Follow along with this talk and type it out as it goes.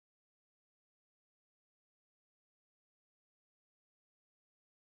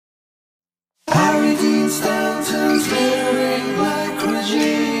Harry Dean Stanton's glittering black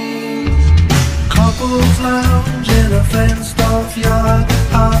regime. Couples lounge in a fenced-off yard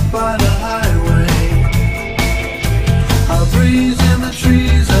out by the highway. A breeze in the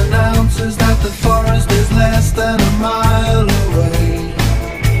trees announces that the forest is less than a mile away.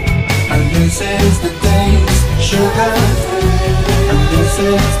 And this is the day's sugar, and this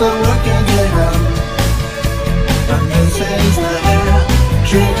is the working day round, and this is the hair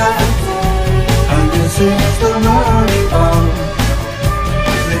trigger, and this is the roaring on.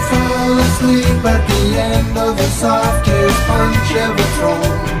 They fall asleep at the end of the softest punch ever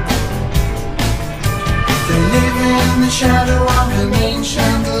thrown. They live in the shadow of an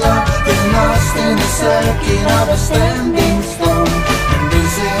ancient law. They're lost in the circuit of a standing stone. And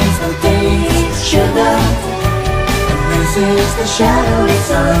this is the day's sugar, and this is the shadowy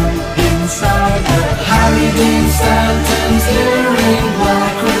sun inside the Harry Dean Stanton's glittering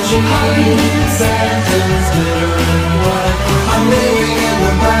black regime. Stanton's glittering black regime. I'm living in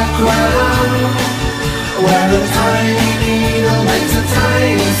the background, where a tiny needle makes a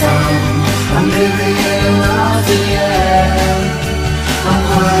tiny sound. I'm living in the air, I'm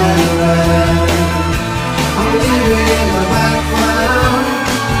quite aware. I'm living in the background,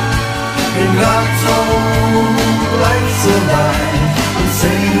 in God's own lights of light. I'm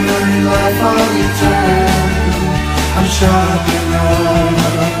savoring life on return. I'm sharp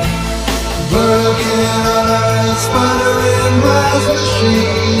enough, bugging on a sputtering glass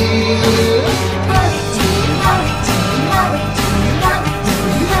machine.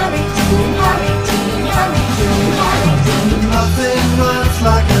 Nothing much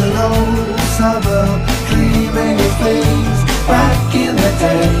like an old suburb, dreaming of things back in the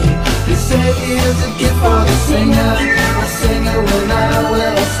day. They say here's a gift for the singer. A singer will now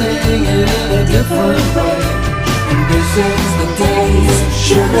well sing it in a different way. And this is the day's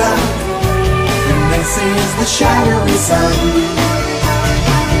sugar, and this is the shadowy sun.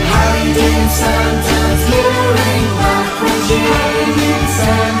 Harry Dean Stanton's glittering black regime.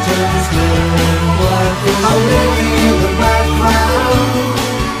 Stanton's glittering black regime. I'm living in the background,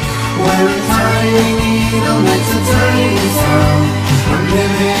 where a tiny needle makes a tiny sound. I'm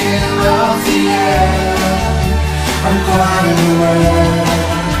living in the air, I'm quite aware.